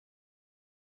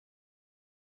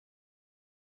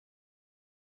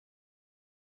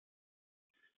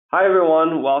Hi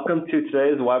everyone, welcome to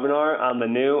today's webinar on the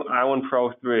new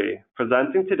i1Pro 3.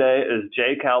 Presenting today is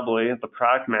Jay Calbley, the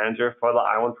product manager for the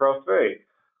i1Pro 3.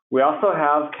 We also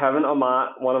have Kevin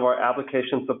Amat, one of our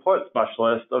application support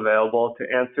specialists, available to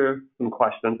answer some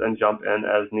questions and jump in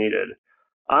as needed.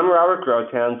 I'm Robert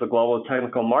Grotans, the Global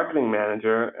Technical Marketing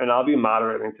Manager, and I'll be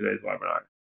moderating today's webinar.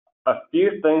 A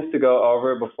few things to go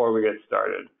over before we get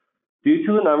started. Due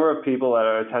to the number of people that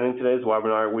are attending today's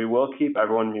webinar, we will keep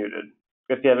everyone muted.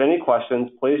 If you have any questions,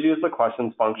 please use the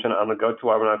questions function on the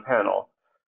GoToWebinar panel.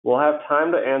 We'll have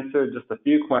time to answer just a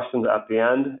few questions at the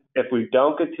end. If we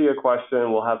don't get to your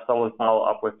question, we'll have someone follow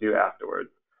up with you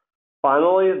afterwards.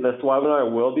 Finally, this webinar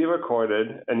will be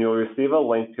recorded and you'll receive a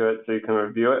link to it so you can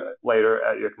review it later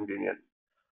at your convenience.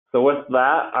 So with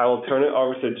that, I will turn it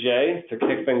over to Jay to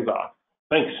kick things off.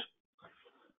 Thanks.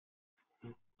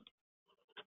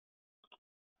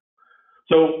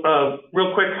 So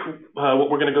real quick, what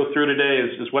we're going to go through today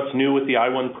is what's new with the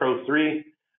i1Pro 3.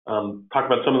 Talk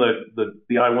about some of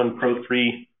the i1Pro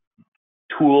 3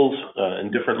 tools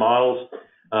and different models,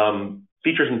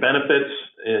 features and benefits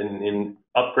in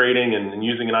upgrading and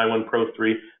using an i1Pro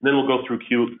 3. And then we'll go through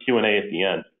Q&A at the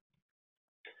end.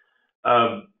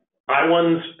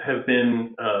 i1s have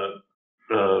been,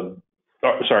 i1s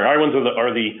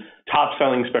are the top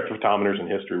selling spectrophotometers in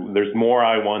history. There's more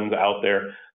i1s out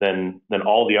there than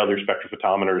all the other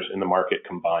spectrophotometers in the market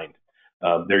combined.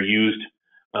 They're used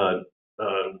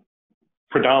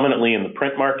predominantly in the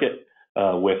print market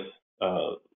with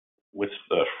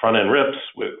front-end rips,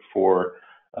 for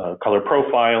color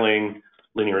profiling,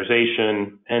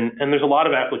 linearization, and there's a lot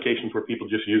of applications where people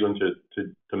just use them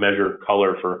to measure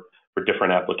color for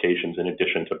different applications in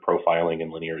addition to profiling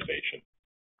and linearization.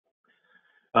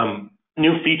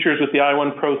 New features with the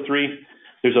i1Pro 3.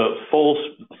 There's a full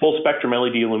spectrum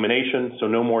LED illumination, so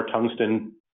no more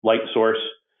tungsten light source.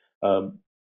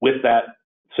 With that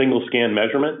single scan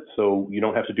measurement, so you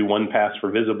don't have to do one pass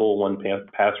for visible, one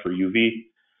pass for UV.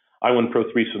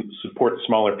 i1Pro 3 supports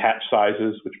smaller patch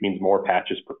sizes, which means more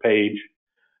patches per page.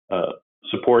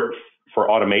 Support for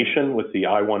automation with the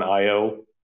i1IO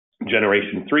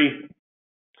Generation 3.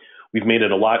 We've made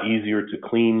it a lot easier to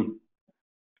clean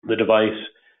the device,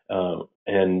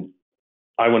 and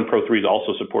i1Pro 3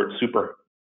 also supports super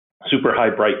high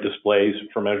bright displays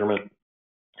for measurement.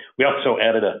 We also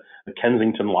added a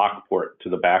Kensington lock port to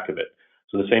the back of it.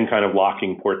 So the same kind of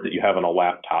locking port that you have on a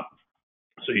laptop,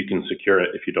 so you can secure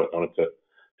it if you don't want it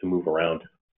to move around.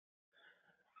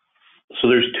 So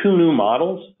there's two new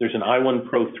models. There's an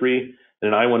i1Pro 3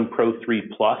 and an i1Pro 3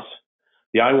 Plus.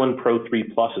 The i1Pro 3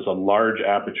 Plus is a large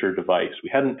aperture device. We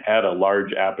hadn't had a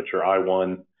large aperture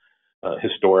i1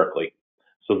 historically.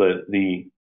 So the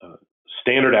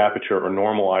standard aperture or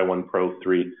normal i1Pro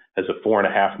 3 has a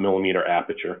 4.5 millimeter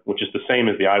aperture, which is the same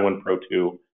as the i1Pro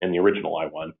 2 and the original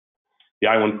i1. The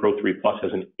i1Pro 3 Plus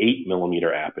has an 8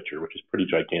 millimeter aperture, which is pretty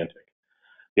gigantic.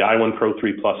 The i1Pro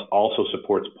 3 Plus also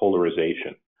supports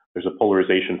polarization. There's a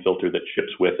polarization filter that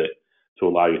ships with it to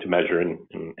allow you to measure in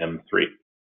M3.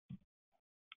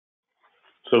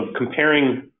 So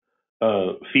comparing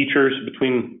features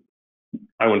between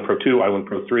i1Pro 2,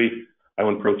 i1Pro 3,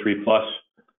 i1Pro 3 Plus.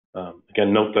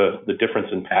 Again, note the difference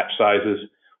in patch sizes.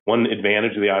 One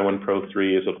advantage of the i1Pro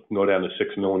 3 is it can go down to 6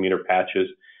 millimeter patches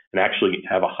and actually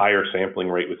have a higher sampling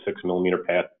rate with 6 millimeter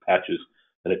patches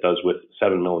than it does with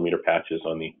 7 millimeter patches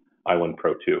on the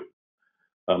i1Pro 2.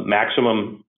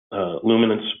 Maximum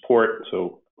luminance support,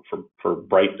 so for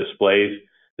bright displays,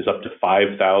 is up to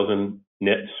 5,000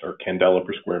 nits or candela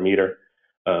per square meter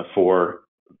for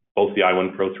both the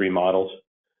i1Pro 3 models.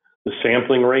 The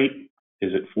sampling rate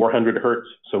is at 400 hertz,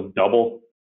 so double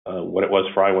what it was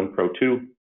for i1Pro 2.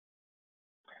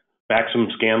 Maximum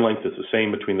scan length is the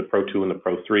same between the Pro 2 and the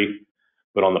Pro 3,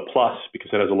 but on the Plus, because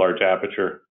it has a large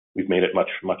aperture, we've made it much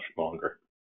longer.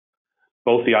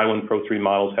 Both the i1Pro 3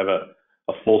 models have a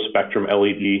full spectrum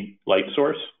LED light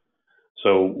source.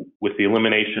 So with the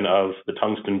elimination of the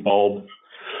tungsten bulb,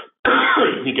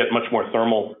 you get much more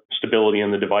thermal stability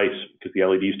in the device because the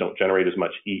LEDs don't generate as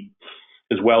much heat.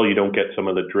 As well, you don't get some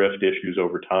of the drift issues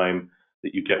over time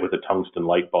that you get with a tungsten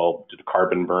light bulb due to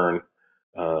carbon burn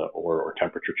or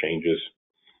temperature changes.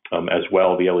 As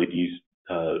well, the LEDs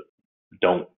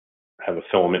don't have a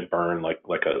filament burn like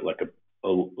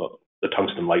a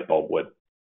tungsten light bulb would.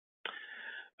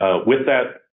 With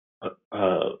that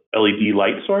LED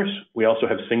light source, we also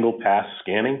have single pass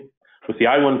scanning. With the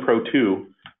i1Pro 2,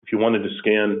 if you wanted to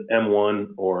scan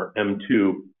M1 or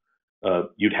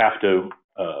M2, you'd have to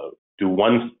do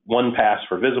one pass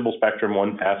for visible spectrum,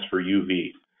 one pass for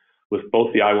UV. With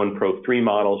both the i1Pro 3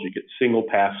 models, you get single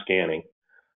pass scanning.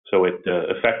 So it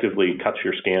effectively cuts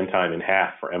your scan time in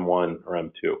half for M1 or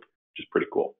M2, which is pretty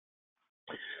cool.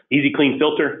 Easy clean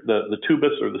filter, the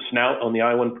tubus or the snout on the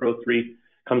i1Pro 3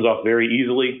 comes off very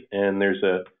easily, and there's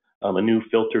a new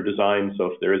filter design, so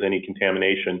if there is any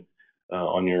contamination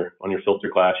on your filter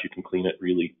glass, you can clean it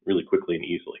really quickly and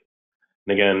easily.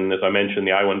 And again, as I mentioned,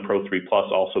 the i1Pro 3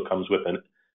 Plus also comes with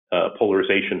a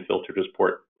polarization filter to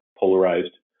support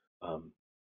polarized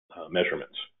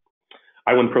measurements.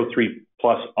 i1Pro 3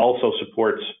 Plus also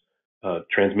supports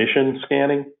transmission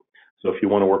scanning, so if you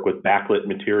want to work with backlit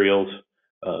materials,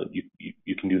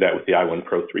 you can do that with the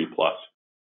i1Pro 3 Plus.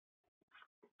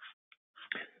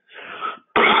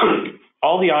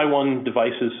 All the i1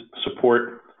 devices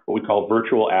support what we call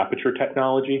virtual aperture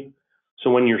technology. So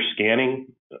when you're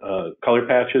scanning color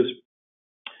patches,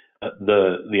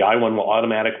 the i1 will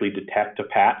automatically detect a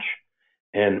patch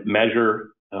and measure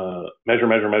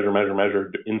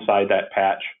inside that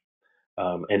patch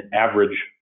and average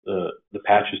the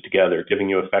patches together, giving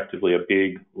you effectively a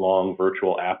big, long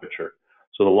virtual aperture.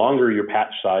 So the longer your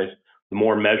patch size, the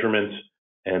more measurements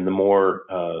and the more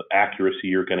accuracy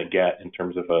you're going to get in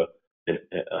terms of a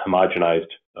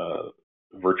homogenized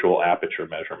virtual aperture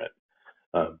measurement.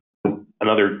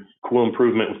 Another cool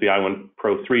improvement with the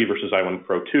i1Pro 3 versus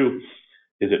i1Pro 2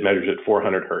 is it measures at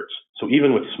 400 hertz. So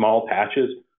even with small patches,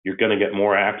 you're going to get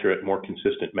more accurate, more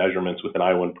consistent measurements with an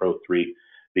i1Pro 3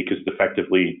 because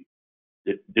effectively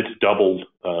it's doubled.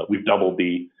 We've doubled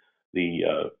the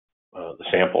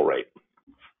sample rate.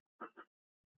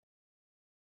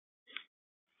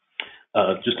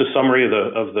 Just a summary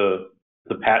of the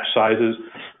patch sizes.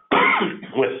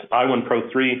 With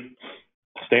i1Pro 3,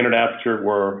 standard aperture,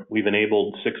 where we've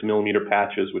enabled 6mm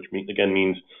patches, which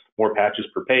means more patches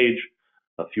per page,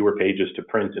 fewer pages to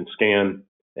print and scan,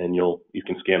 and you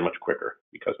can scan much quicker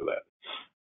because of that.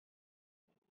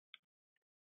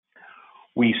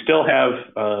 We still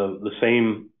have the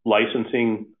same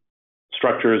licensing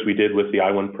structure as we did with the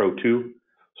i1Pro 2.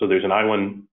 So there's an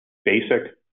i1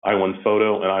 Basic, i1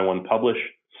 Photo, and i1 Publish.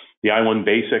 The i1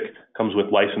 Basic comes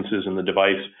with licenses in the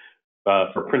device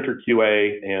for printer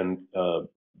QA and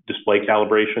display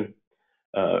calibration.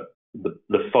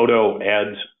 The Photo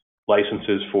adds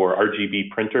licenses for RGB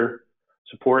printer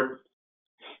support.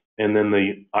 And then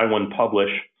the i1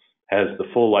 Publish has the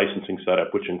full licensing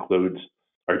setup, which includes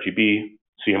RGB,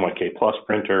 CMYK Plus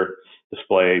printer,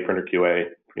 display, printer QA,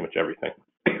 pretty much everything.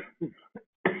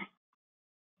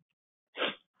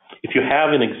 If you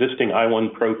have an existing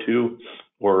i1Pro 2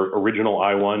 or original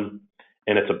i1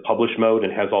 and it's a publish mode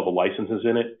and has all the licenses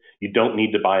in it, you don't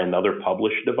need to buy another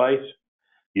publish device.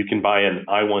 You can buy an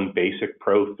i1 Basic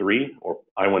Pro 3 or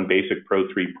i1 Basic Pro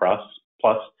 3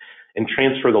 Plus and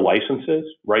transfer the licenses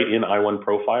right in i1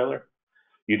 Profiler.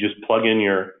 You just plug in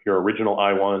your original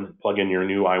i1, plug in your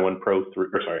new i1Pro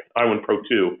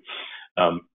 2,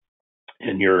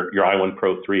 and your i1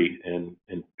 Pro 3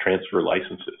 and transfer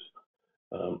licenses.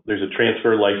 There's a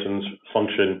transfer license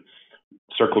function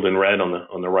circled in red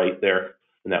on the right there,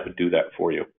 and that would do that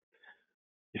for you.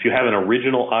 If you have an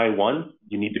original i1,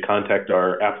 you need to contact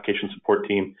our application support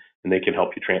team, and they can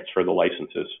help you transfer the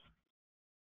licenses.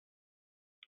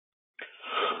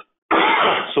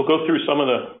 So go through some of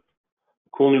the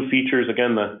cool new features.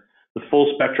 Again, the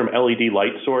full spectrum LED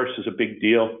light source is a big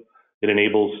deal. It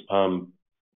enables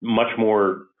much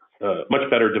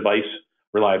better device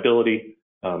reliability,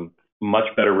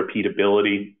 much better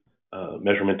repeatability,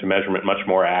 measurement to measurement, much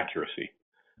more accuracy.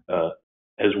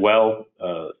 As well,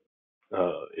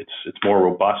 it's more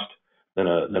robust than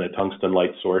a tungsten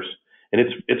light source, and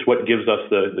it's what gives us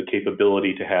the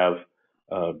capability to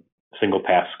have single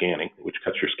pass scanning, which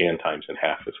cuts your scan times in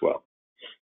half as well.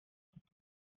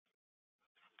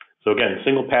 So again,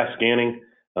 single pass scanning,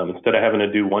 instead of having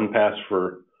to do one pass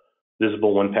for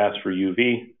visible, one pass for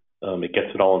UV, it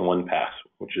gets it all in one pass,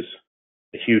 which is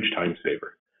a huge time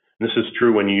saver. And this is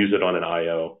true when you use it on an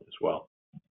IO as well.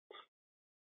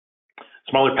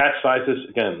 Smaller patch sizes,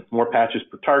 again, more patches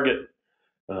per target,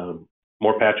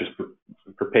 more patches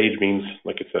per page means,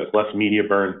 like it says, less media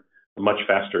burn, a much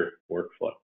faster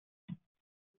workflow.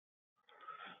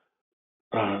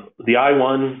 The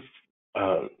i1,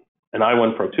 and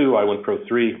i1Pro 2, i1Pro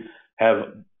 3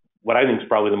 have what I think is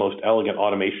probably the most elegant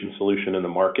automation solution in the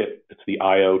market. It's the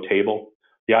IO table.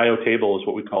 The IO table is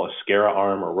what we call a SCARA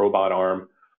arm or robot arm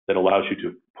that allows you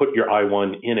to put your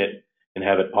i1 in it and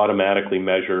have it automatically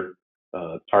measure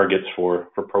targets for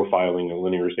profiling or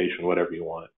linearization, whatever you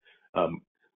want.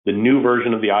 The new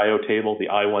version of the IO table, the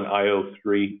i1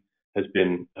 IO3, has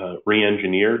been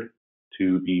re-engineered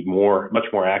to be much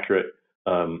more accurate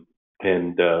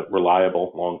and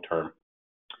reliable long term.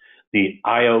 The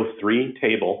IO3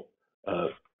 table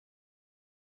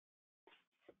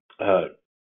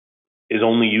is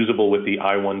only usable with the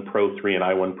i1Pro 3 and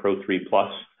i1Pro 3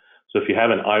 Plus. So if you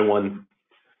have an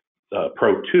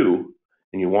i1Pro 2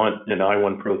 and you want an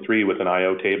i1Pro 3 with an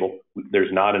I/O table,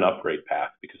 there's not an upgrade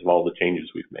path because of all the changes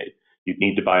we've made. You'd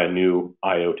need to buy a new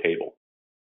I/O table.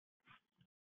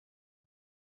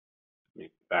 Let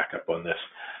me back up on this.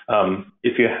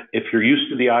 If you're used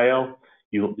to the I/O,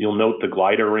 you'll note the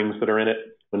glider rings that are in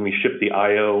it. When we ship the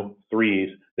I/O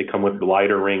 3s, they come with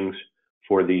glider rings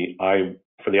for the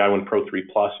i1Pro 3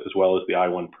 Plus as well as the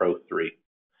i1Pro 3.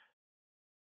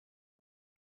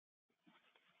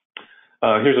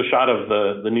 Here's a shot of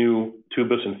the new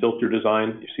tubus and filter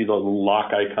design. You see the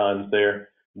lock icons there.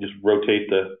 You just rotate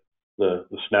the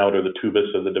snout or the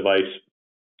tubus of the device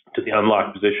to the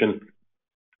unlock position,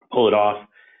 pull it off,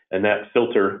 and that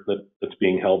filter that's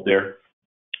being held there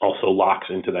also locks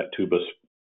into that tubus.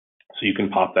 So you can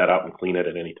pop that out and clean it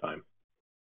at any time.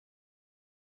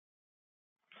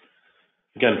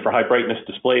 Again, for high brightness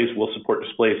displays, we'll support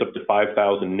displays up to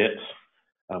 5,000 nits.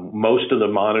 Most of the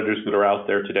monitors that are out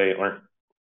there today aren't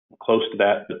close to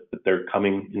that, but they're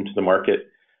coming into the market.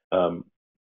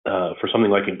 For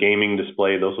something like a gaming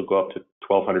display, those will go up to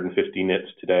 1,250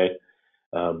 nits today.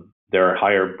 There are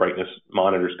higher brightness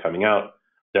monitors coming out.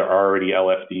 There are already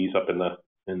LFDs up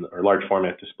or large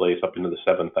format displays up into the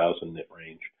 7,000 nit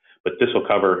range. But this will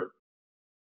cover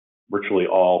virtually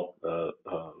all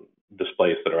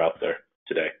displays that are out there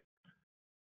today.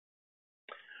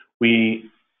 We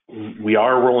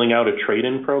are rolling out a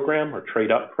trade-in program or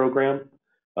trade-up program.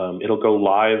 It'll go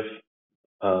live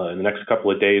in the next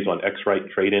couple of days on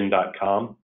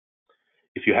XRiteTradeIn.com.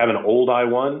 If you have an old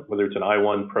i1, whether it's an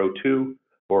i1Pro 2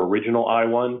 or original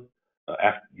i1,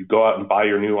 after you go out and buy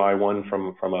your new i1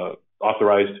 from a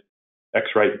authorized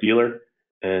X-Rite dealer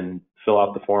and fill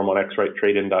out the form on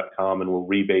XRiteTradeIn.com, and we'll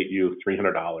rebate you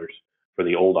 $300 for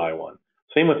the old i1.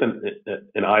 Same with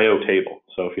an I/O table.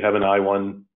 So if you have an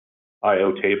i1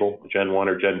 I/O table, Gen 1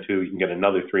 or Gen 2, you can get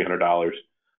another $300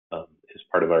 as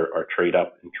part of our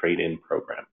trade-up and trade-in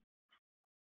program.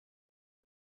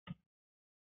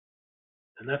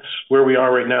 And that's where we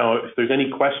are right now. If there's any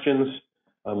questions,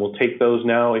 we'll take those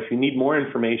now. If you need more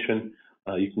information,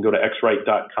 you can go to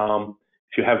xrite.com.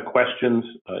 If you have questions,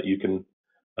 you can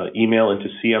email into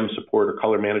CM support or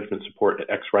color management support at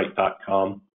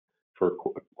xrite.com for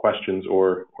questions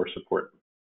or support.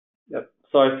 Yep.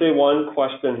 So I see one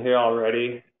question here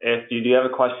already. If you do have a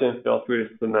question, feel free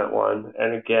to submit one.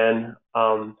 And again,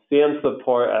 CM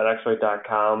support at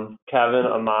xrite.com. Kevin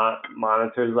Amat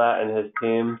monitors that and his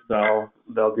team, so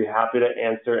they'll be happy to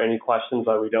answer any questions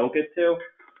that we don't get to.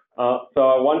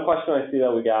 So one question I see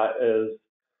that we got is,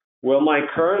 will my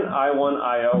current i1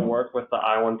 I/O work with the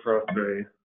i1Pro 3?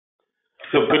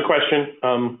 So good question.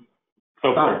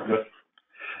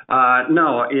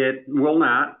 No, it will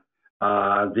not.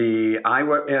 As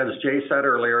Jay said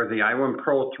earlier, the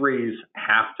i1Pro 3s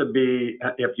have to be,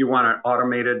 if you want an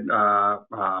automated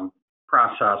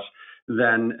process,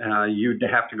 then you'd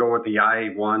have to go with the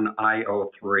i1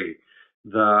 IO3.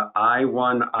 The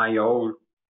i1 IO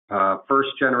first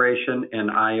generation and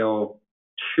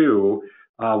IO2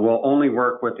 will only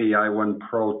work with the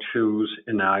i1Pro 2s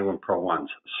and the i1Pro 1s.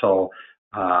 So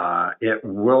it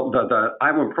will, the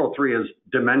i1Pro 3 is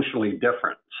dimensionally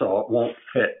different, so it won't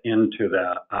fit into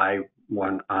the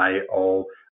i1 IO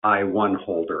i1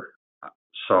 holder.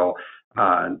 So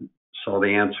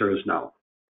the answer is no.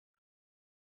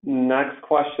 Next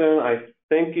question, I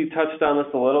think you touched on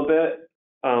this a little bit.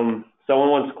 Someone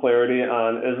wants clarity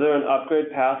on, is there an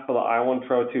upgrade path for the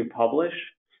i1Pro 2 publish?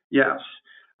 Yes.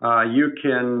 You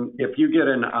can, if you get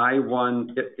an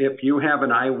i1, if you have an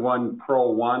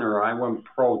i1Pro 1 or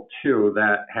i1Pro 2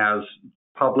 that has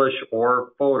publish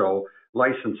or photo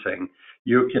licensing,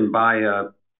 you can buy a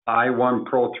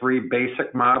i1Pro 3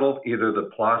 basic model, either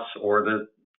the plus or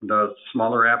the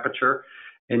smaller aperture,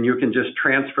 and you can just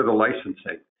transfer the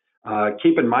licensing.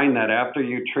 Keep in mind that after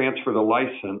you transfer the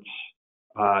license,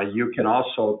 you can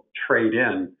also trade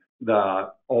in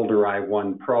the older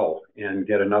i1Pro and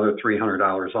get another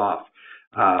 $300 off.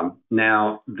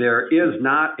 Now, there is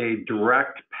not a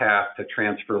direct path to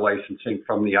transfer licensing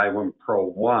from the i1Pro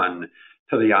 1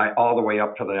 to all the way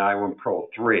up to the i1Pro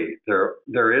 3.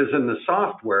 There is in the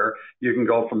software, you can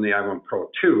go from the i1Pro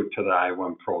 2 to the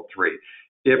i1Pro 3.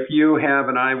 If you have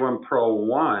an i1Pro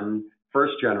 1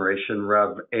 first generation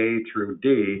Rev A through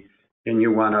D, and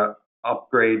you want to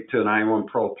upgrade to an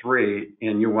i1Pro 3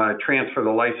 and you want to transfer the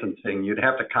licensing, you'd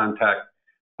have to contact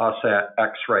us at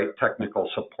X-Rite Technical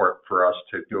Support for us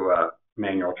to do a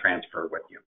manual transfer with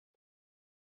you.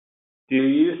 Do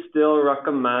you still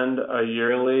recommend a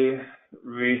yearly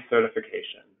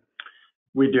recertification?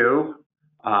 We do.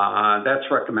 That's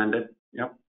recommended.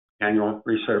 Yep. Annual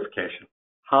recertification.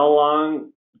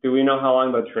 Do we know how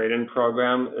long the trade-in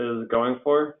program is going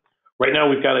for? Right now,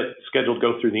 we've got it scheduled to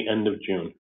go through the end of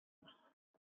June.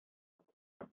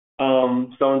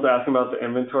 Someone's asking about the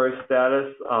inventory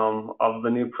status of the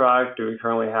new product. Do we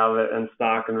currently have it in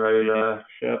stock and ready to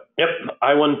ship? Yep,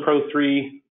 i1Pro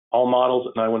 3 all models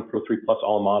and i1Pro 3 Plus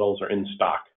all models are in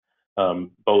stock,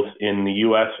 both in the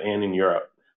U.S. and in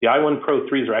Europe. The i1Pro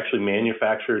 3s are actually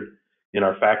manufactured in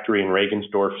our factory in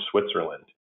Regensdorf, Switzerland.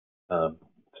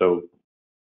 So,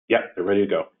 yeah, they're ready to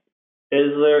go.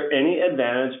 Is there any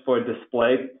advantage for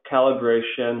display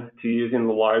calibration to using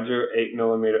the larger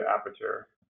 8mm aperture?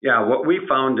 Yeah, what we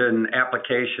found in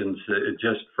applications,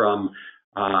 just from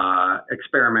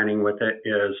experimenting with it,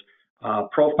 is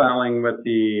profiling with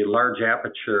the large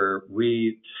aperture,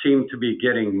 we seem to be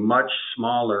getting much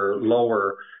smaller,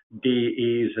 lower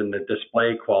DEs in the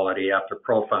display quality after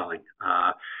profiling.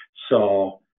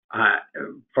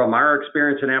 From our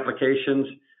experience in applications,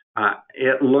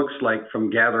 it looks like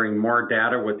from gathering more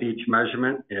data with each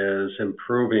measurement is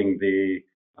improving the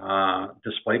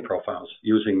display profiles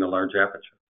using the large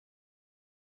aperture.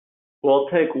 We'll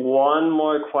take one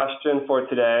more question for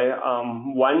today.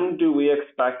 When do we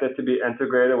expect it to be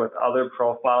integrated with other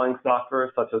profiling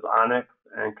software such as Onyx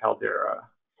and Caldera?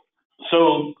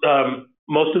 So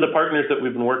most of the partners that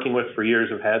we've been working with for years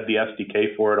have had the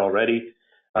SDK for it already.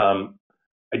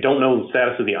 I don't know the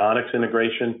status of the Onyx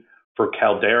integration. For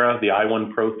Caldera, the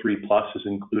i1Pro 3 Plus is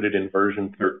included in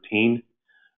version 13.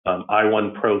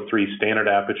 i1Pro 3 standard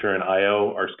aperture and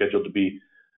I/O are scheduled to be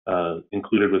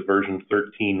included with version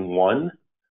 13.1,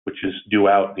 which is due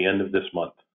out the end of this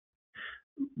month.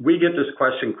 We get this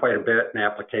question quite a bit in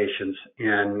applications,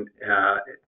 and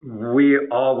we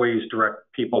always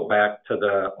direct people back to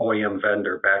the OEM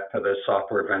vendor, back to the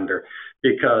software vendor,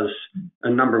 because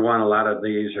number one, a lot of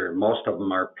these, or most of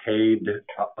them, are paid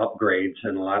upgrades,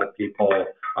 and a lot of people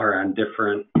are on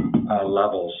different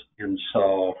levels. And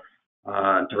so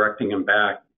directing them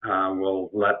back will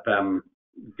let them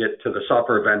get to the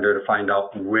software vendor to find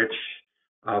out which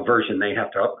version they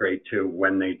have to upgrade to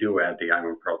when they do add the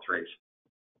i1Pro 3s.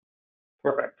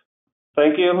 Perfect.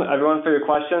 Thank you, everyone, for your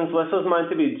questions. This was meant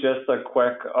to be just a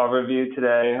quick overview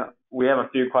today. We have a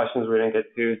few questions we didn't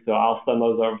get to, so I'll send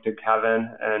those over to Kevin,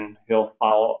 and he'll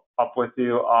follow up with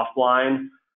you offline.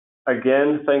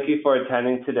 Again, thank you for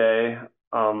attending today.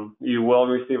 You will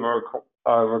receive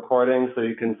a recording so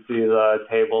you can see the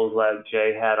tables that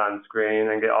Jay had on screen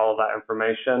and get all of that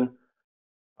information.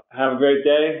 Have a great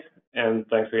day, and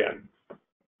thanks again.